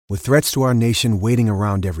With threats to our nation waiting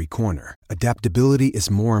around every corner, adaptability is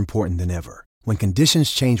more important than ever. When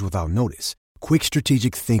conditions change without notice, quick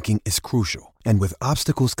strategic thinking is crucial. And with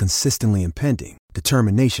obstacles consistently impending,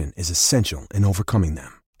 determination is essential in overcoming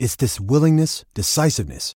them. It's this willingness,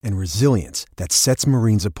 decisiveness, and resilience that sets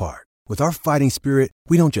Marines apart. With our fighting spirit,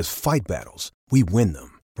 we don't just fight battles, we win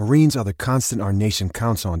them. Marines are the constant our nation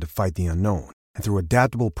counts on to fight the unknown. And through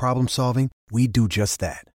adaptable problem solving, we do just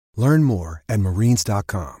that. Learn more at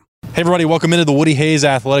marines.com. Hey everybody, welcome into the Woody Hayes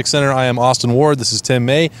Athletic Center. I am Austin Ward. This is Tim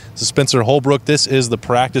May. This is Spencer Holbrook. This is the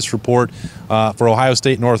practice report for Ohio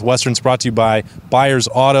State Northwestern. It's brought to you by Byers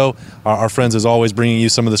Auto. Our friends, as always, bringing you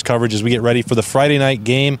some of this coverage as we get ready for the Friday night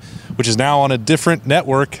game, which is now on a different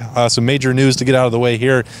network. Some major news to get out of the way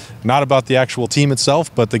here. Not about the actual team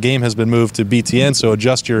itself, but the game has been moved to BTN, so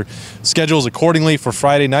adjust your schedules accordingly for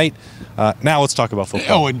Friday night. Now let's talk about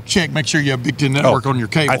football. Oh, and make sure you have Big Ten Network on your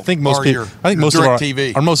cable. I think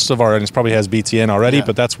most of our audience probably has BTN already,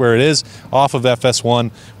 but that's where it is, off of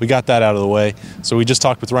FS1. We got that out of the way. So we just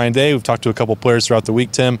talked with Ryan Day. We've talked to a couple players throughout the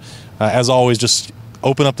week, Tim. As always, just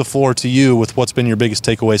open up the floor to you with what's been your biggest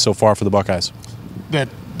takeaway so far for the Buckeyes. That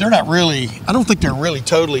they're not really, I don't think they're really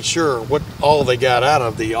totally sure what all they got out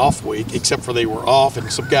of the off week, except for they were off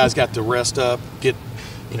and some guys got to rest up, get,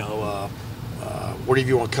 whatever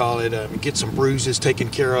you want to call it, get some bruises taken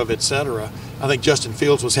care of, etc. I think Justin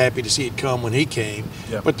Fields was happy to see it come when he came.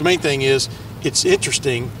 Yep. But the main thing is, it's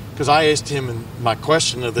interesting because I asked him in my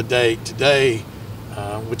question of the day today,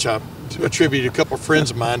 which I attributed to a couple of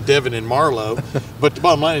friends of mine, Devin and Marlowe. But the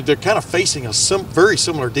bottom line is they're kind of facing a very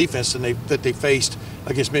similar defense that they faced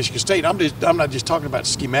against Michigan State. I'm not just talking about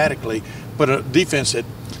schematically, but a defense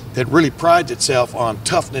that really prides itself on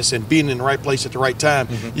toughness and being in the right place at the right time.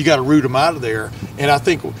 Mm-hmm. You got to root them out of there. And I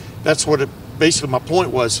think that's what basically my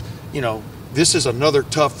point was, this is another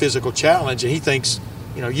tough physical challenge. And he thinks,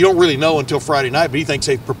 you don't really know until Friday night, but he thinks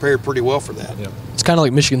they've prepared pretty well for that. Yeah. It's kind of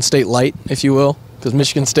like Michigan State light, if you will, because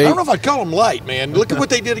Michigan State. I don't know if I'd call them light, man. Look at what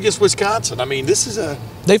they did against Wisconsin. I mean,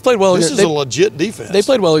 they've played well. This is a legit defense. They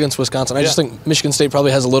played well against Wisconsin. I just think Michigan State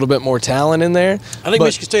probably has a little bit more talent in there. I think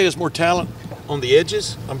Michigan State has more talent on the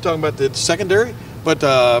edges. I'm talking about the secondary, but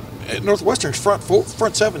Northwestern's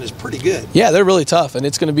front seven is pretty good. Yeah, they're really tough, and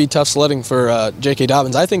it's going to be tough sledding for J.K.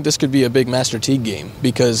 Dobbins. I think this could be a big Master Teague game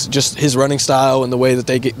because just his running style and the way that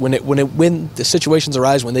they get when the situations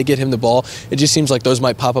arise when they get him the ball, it just seems like those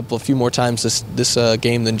might pop up a few more times this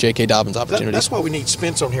game than J.K. Dobbins' opportunity. That's why we need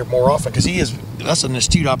Spence on here more often because that's an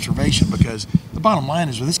astute observation. Because the bottom line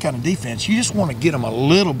is with this kind of defense, you just want to get them a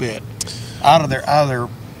little bit out of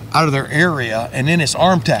their area, and then it's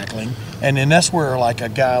arm tackling, and then that's where like a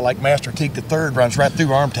guy like Master Teague III runs right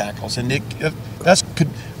through arm tackles, and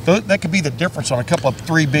that could be the difference on a couple of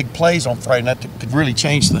 3 big plays on Friday night that could really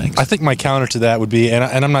change things. I think my counter to that would be, and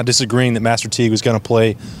I'm not disagreeing that Master Teague was going to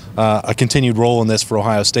play a continued role in this for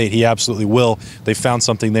Ohio State. He absolutely will. They found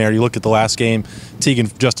something there. You look at the last game, Teague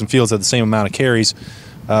and Justin Fields had the same amount of carries.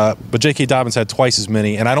 But J.K. Dobbins had twice as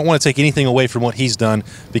many, and I don't want to take anything away from what he's done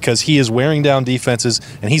because he is wearing down defenses,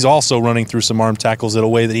 and he's also running through some arm tackles in a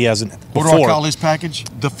way that he hasn't before. What do I call his package?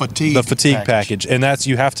 The fatigue package. And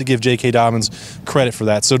you have to give J.K. Dobbins credit for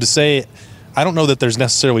that. So to say, I don't know that there's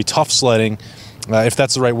necessarily tough sledding, if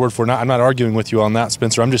that's the right word for it. I'm not arguing with you on that,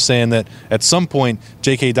 Spencer. I'm just saying that at some point,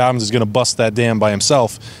 J.K. Dobbins is going to bust that dam by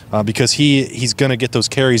himself because he's going to get those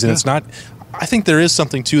carries, and it's not – I think there is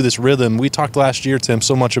something to this rhythm. We talked last year, Tim,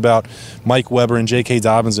 so much about Mike Weber and J.K.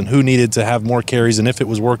 Dobbins and who needed to have more carries and if it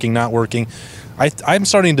was working, not working. I'm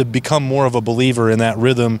starting to become more of a believer in that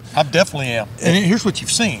rhythm. I definitely am. And here's what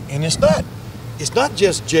you've seen. And it's not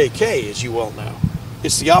just J.K., as you well know.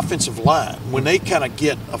 It's the offensive line. When they kind of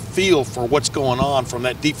get a feel for what's going on from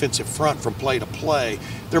that defensive front from play to play,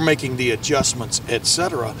 they're making the adjustments,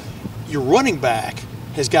 etc. Your running back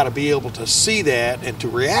has got to be able to see that and to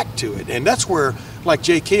react to it. And that's where, like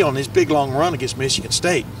J.K. on his big long run against Michigan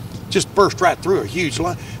State, just burst right through a huge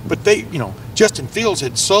line. But Justin Fields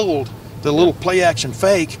had sold the little play-action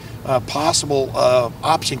fake, possible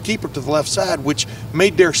option keeper to the left side, which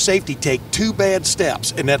made their safety take 2 bad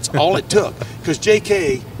steps, and that's all it took. Because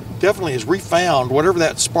J.K. definitely has refound whatever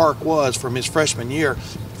that spark was from his freshman year,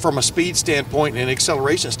 from a speed standpoint and an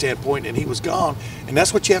acceleration standpoint, and he was gone. And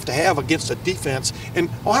that's what you have to have against a defense. And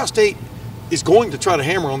Ohio State is going to try to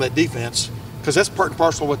hammer on that defense because that's part and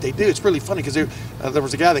parcel of what they do. It's really funny because there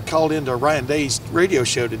was a guy that called into Ryan Day's radio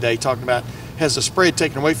show today talking about has the spread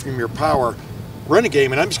taken away from your power running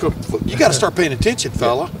game. And I'm just going, you got to start paying attention,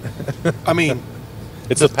 fella. I mean,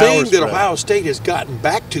 it's the thing that Ohio State has gotten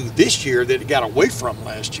back to this year that it got away from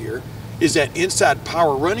last year is that inside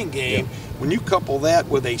power running game. Yeah. When you couple that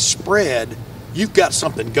with a spread you've got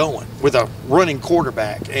something going with a running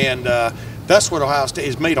quarterback. And that's what Ohio State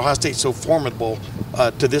has made Ohio State so formidable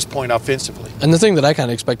to this point offensively. And the thing that I kind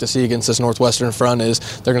of expect to see against this Northwestern front is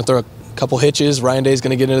they're going to throw a couple hitches. Ryan Day's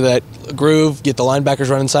going to get into that groove, get the linebackers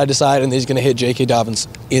running side to side, and he's going to hit J.K. Dobbins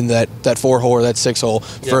in that 4-hole or that 6-hole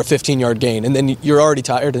for a 15-yard gain. And then you're already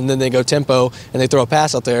tired, and then they go tempo, and they throw a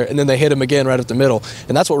pass out there, and then they hit him again right up the middle.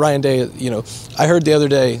 And that's what Ryan Day, I heard the other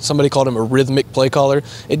day somebody called him a rhythmic play caller.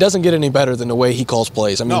 It doesn't get any better than the way he calls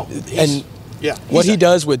plays. I mean, what he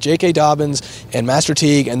does with J.K. Dobbins and Master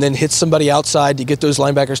Teague and then hits somebody outside to get those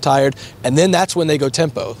linebackers tired, and then that's when they go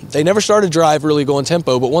tempo. They never start a drive really going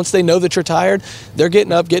tempo, but once they know that you're tired, they're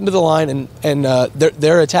getting up, getting to the line, and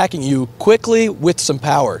they're attacking you quickly with some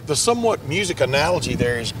power. The somewhat music analogy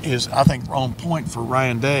there is I think, on point for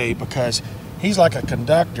Ryan Day, because he's like a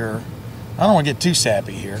conductor. I don't want to get too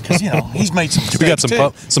sappy here because, he's made some mistakes. We got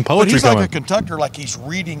some poetry but he's coming. Like a conductor, like he's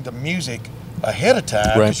reading the music ahead of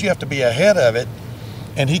time, because you have to be ahead of it,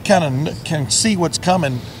 and he kind of can see what's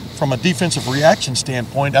coming from a defensive reaction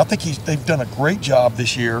standpoint. I think they've done a great job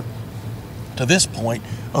this year to this point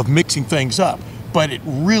of mixing things up, but it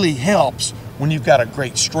really helps when you've got a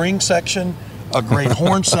great string section, a great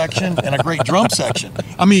horn section, and a great drum section.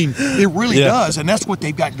 I mean, it really does, and that's what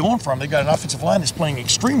they've got going for them. They've got an offensive line that's playing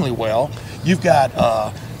extremely well. You've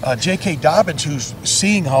got J.K. Dobbins, who's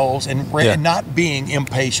seeing holes and not being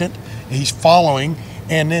impatient. He's following,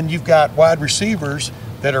 and then you've got wide receivers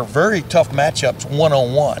that are very tough matchups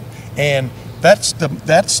one-on-one, and that's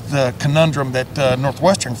the conundrum that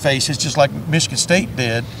Northwestern faces, just like Michigan State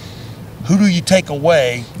did. Who do you take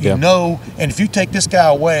away? And if you take this guy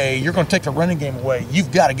away, you're going to take the running game away.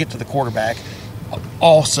 You've got to get to the quarterback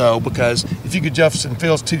also, because if you give Justin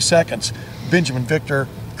Fields 2 seconds, Benjamin Victor,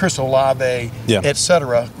 Chris Olave, et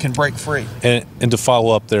cetera, can break free. And to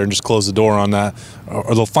follow up there and just close the door on that,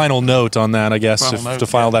 or the final note on that, I guess, to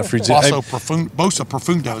file that free. Also, Bosa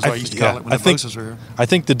Profundo is what I used to call it when the Bosas are here. I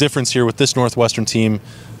think the difference here with this Northwestern team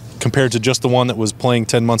compared to just the one that was playing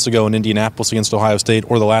 10 months ago in Indianapolis against Ohio State,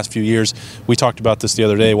 or the last few years, we talked about this the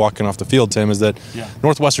other day walking off the field, Tim, is that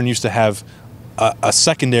Northwestern used to have a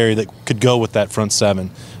secondary that could go with that front seven.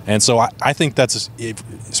 And so I think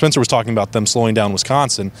Spencer was talking about them slowing down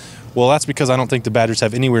Wisconsin. Well, that's because I don't think the Badgers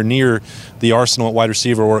have anywhere near the arsenal at wide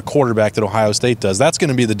receiver or at quarterback that Ohio State does. That's going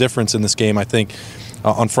to be the difference in this game, I think,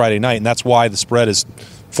 on Friday night, and that's why the spread is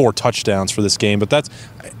 4 touchdowns for this game. But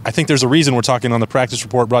I think there's a reason we're talking on the practice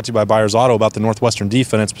report brought to you by Byers Auto about the Northwestern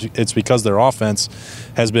defense. It's because their offense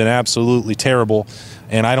has been absolutely terrible,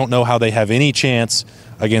 and I don't know how they have any chance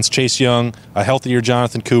against Chase Young, a healthier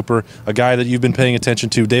Jonathan Cooper, a guy that you've been paying attention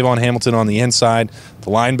to, Davon Hamilton on the inside,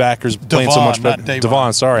 the linebackers playing so much better.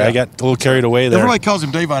 Devon, sorry, I got a little carried away there. Everybody calls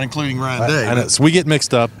him Davon, including Ryan Day. I know, so we get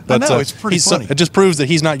mixed up. But, I know, it's pretty funny. It just proves that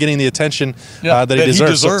he's not getting the attention that he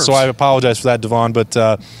deserves. So I apologize for that, Devon. But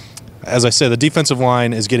as I said, the defensive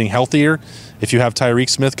line is getting healthier. If you have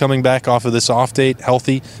Tyreek Smith coming back off of this off date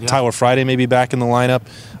healthy, Tyler Friday may be back in the lineup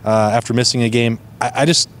after missing a game.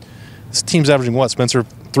 This team's averaging what, Spencer?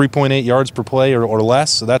 3.8 yards per play or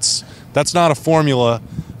less. So that's not a formula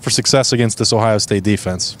for success against this Ohio State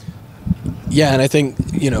defense. Yeah, and I think,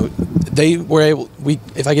 they were able,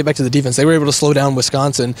 if I get back to the defense, they were able to slow down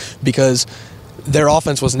Wisconsin because their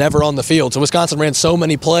offense was never on the field. So Wisconsin ran so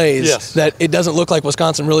many plays that it doesn't look like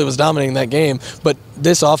Wisconsin really was dominating that game. But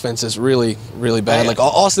this offense is really, really bad. Like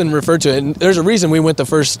Austin referred to it, and there's a reason we went the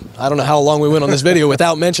first, I don't know how long we went on this video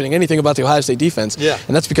without mentioning anything about the Ohio State defense. Yeah.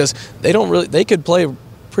 And that's because they could play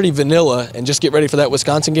pretty vanilla and just get ready for that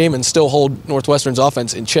Wisconsin game and still hold Northwestern's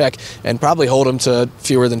offense in check and probably hold them to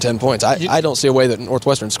fewer than 10 points. I don't see a way that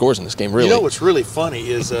Northwestern scores in this game, really. You know what's really funny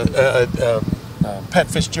is Pat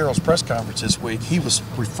Fitzgerald's press conference this week, he was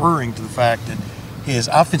referring to the fact that his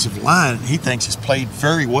offensive line, he thinks, has played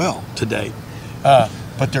very well to date.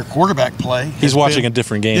 But their quarterback play... He's watching a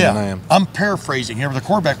different game than I am. I'm paraphrasing here, but the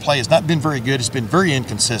quarterback play has not been very good. It's been very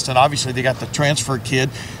inconsistent. Obviously, they got the transfer kid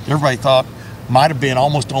that everybody thought might have been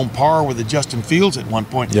almost on par with the Justin Fields at one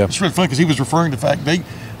point. Yep. It's really funny because he was referring to the fact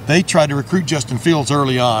they tried to recruit Justin Fields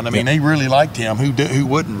early on. I mean, they really liked him. Who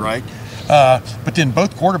wouldn't, right? But then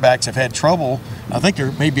both quarterbacks have had trouble. I think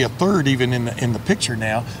there may be a third even in the picture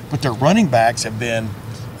now. But their running backs have been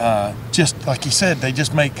just, like you said, they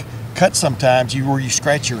just make cuts sometimes where you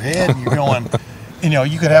scratch your head and you're going,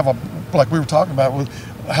 you could have like we were talking about with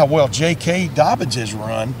how well J.K. Dobbins has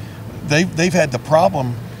run. They've had the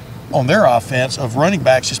problem on their offense of running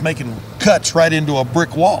backs just making cuts right into a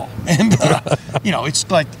brick wall. And, it's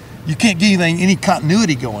like you can't get any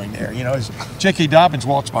continuity going there. As J.K. Dobbins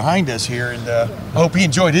walks behind us here, and I hope he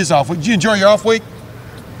enjoyed his off week. Did you enjoy your off week?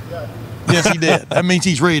 Yes, he did. That means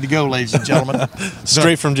he's ready to go, ladies and gentlemen.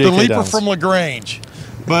 Straight from J.K. The leaper Downs. from LaGrange.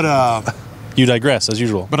 But you digress, as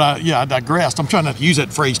usual. But I digressed. I'm trying not to use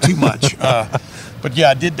that phrase too much. But yeah,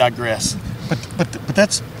 I did digress. But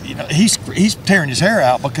that's, he's tearing his hair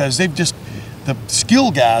out because the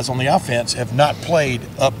skill guys on the offense have not played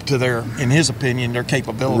up to in his opinion, their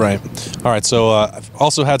capability. Right. All right. So I've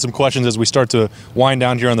also had some questions as we start to wind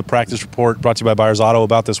down here on the practice report brought to you by Byers Auto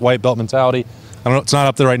about this white belt mentality. I don't know, it's not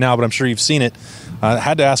up there right now, but I'm sure you've seen it. I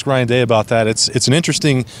had to ask Ryan Day about that. It's an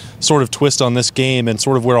interesting sort of twist on this game and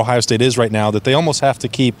sort of where Ohio State is right now, that they almost have to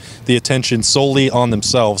keep the attention solely on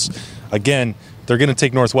themselves. Again, they're going to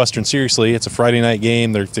take Northwestern seriously. It's a Friday night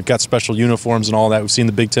game. They've got special uniforms and all that. We've seen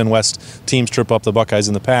the Big Ten West teams trip up the Buckeyes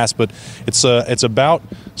in the past, but it's about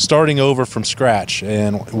starting over from scratch,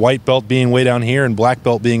 and white belt being way down here and black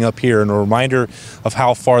belt being up here, and a reminder of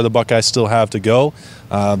how far the Buckeyes still have to go,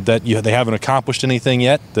 that they haven't accomplished anything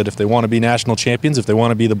yet, that if they want to be national champions, if they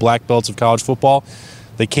want to be the black belts of college football,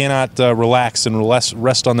 they cannot relax and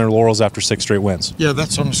rest on their laurels after 6 straight wins. Yeah,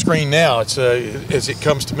 that's on the screen now. It's as it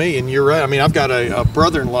comes to me, and you're right. I mean, I've got a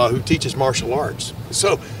brother-in-law who teaches martial arts,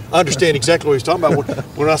 so I understand exactly what he's talking about.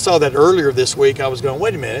 When I saw that earlier this week, I was going,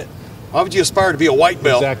 wait a minute, why would you aspire to be a white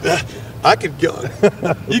belt? Exactly. I could go.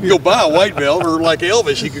 You can go buy a white belt, or like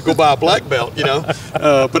Elvis, you could go buy a black belt.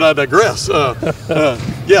 But I digress.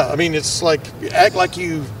 Yeah, I mean, it's like act like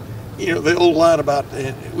you. The old line about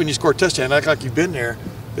when you score a touchdown, act like you've been there.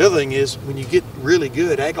 The other thing is when you get really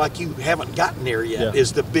good, act like you haven't gotten there yet. Yeah.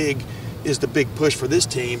 Is the big push for this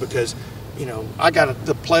team, because I got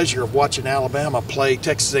the pleasure of watching Alabama play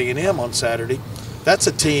Texas A&M on Saturday. That's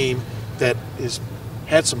a team that has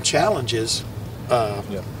had some challenges.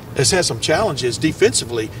 Has had some challenges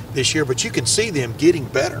defensively this year, but you can see them getting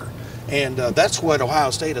better. And that's what Ohio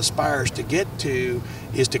State aspires to get to,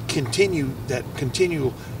 is to continue that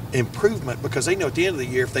continual improvement, because they know at the end of the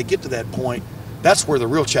year, if they get to that point, that's where the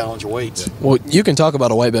real challenge awaits. Well, you can talk about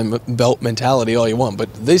a white belt mentality all you want,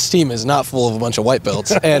 but this team is not full of a bunch of white belts.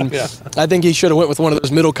 And I think he should have went with one of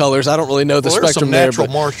those middle colors. I don't really know the spectrum there. There's some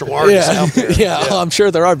natural martial artists out there. Yeah, I'm sure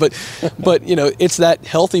there are. But it's that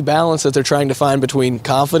healthy balance that they're trying to find between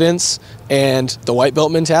confidence and the white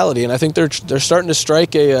belt mentality. And I think they're starting to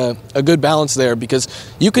strike a good balance there, because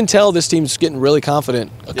you can tell this team's getting really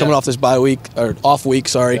confident coming off this off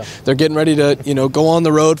week. Yeah. They're getting ready to go on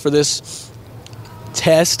the road for this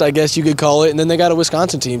test, I guess you could call it, and then they got a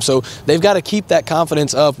Wisconsin team, so they've got to keep that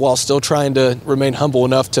confidence up while still trying to remain humble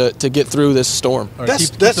enough to get through this storm. All right,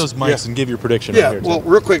 keep those mics and give your prediction. Yeah, right here, well,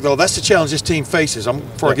 real quick though, that's the challenge this team faces.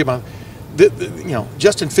 Before I get my,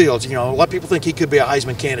 Justin Fields. A lot of people think he could be a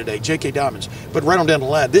Heisman candidate, J.K. Dobbins, but right on down the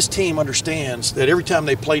line, this team understands that every time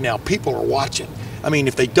they play now, people are watching. I mean,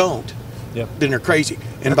 if they don't, then they're crazy.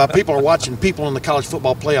 And by people are watching, people in the College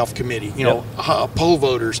Football Playoff Committee, poll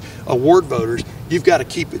voters, award voters, you've got to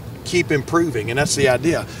keep improving, and that's the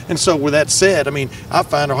idea. And so with that said, I mean, I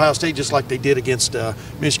find Ohio State, just like they did against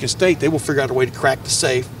Michigan State, they will figure out a way to crack the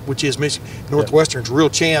safe, which is Northwestern's real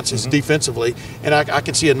chance is defensively, and I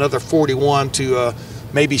can see another 41 to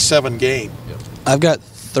maybe 7 game. I've got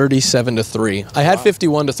 37-3. I had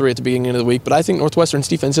 51-3 at the beginning of the week, but I think Northwestern's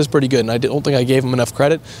defense is pretty good, and I don't think I gave them enough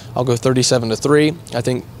credit. I'll go 37-3. I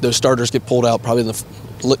think those starters get pulled out probably in the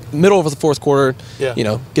middle of the fourth quarter.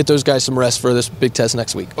 Get those guys some rest for this big test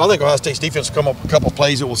next week. Well, I think Ohio State's defense will come up with a couple of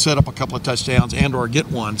plays that will set up a couple of touchdowns and or get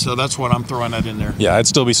one, so that's what I'm throwing that in there. Yeah, I'd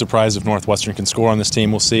still be surprised if Northwestern can score on this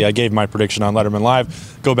team. We'll see. I gave my prediction on Letterman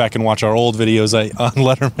Live. Go back and watch our old videos on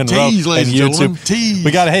Letterman Row and YouTube. Tease.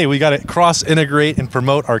 We got to cross-integrate and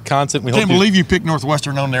promote our content. Can't believe you picked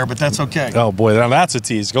Northwestern on there, but that's okay. Oh boy, now that's a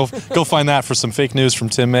tease. Go find that for some fake news from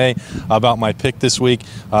Tim May about my pick this week.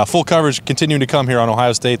 Full coverage continuing to come here on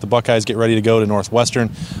Ohio State. The Buckeyes get ready to go to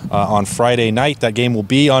Northwestern on Friday night. That game will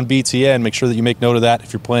be on BTN. Make sure that you make note of that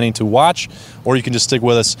if you're planning to watch, or you can just stick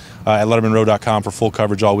with us at LettermanRow.com for full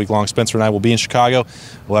coverage all week long. Spencer and I will be in Chicago.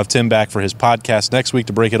 We'll have Tim back for his podcast next week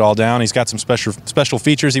to break it all down. He's got some special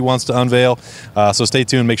features he wants to unveil, so stay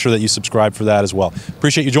tuned. Make sure that you subscribe for that as well.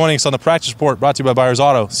 Appreciate you joining us on the Practice Report, brought to you by Byers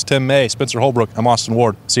Auto. It's Tim May, Spencer Holbrook. I'm Austin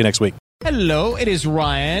Ward. See you next week. Hello, it is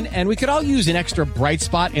Ryan, and we could all use an extra bright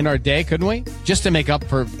spot in our day, couldn't we? Just to make up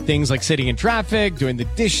for things like sitting in traffic, doing the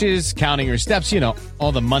dishes, counting your steps,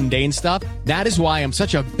 all the mundane stuff. That is why I'm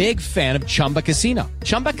such a big fan of Chumba Casino.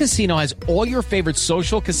 Chumba Casino has all your favorite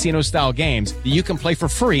social casino-style games that you can play for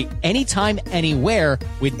free anytime, anywhere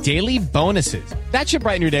with daily bonuses. That should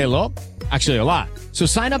brighten your day a little. Actually, a lot. So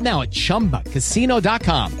sign up now at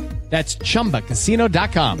ChumbaCasino.com. That's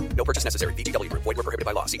ChumbaCasino.com. No purchase necessary. VGW Group. Void where prohibited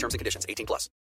by law. See terms and conditions. 18+.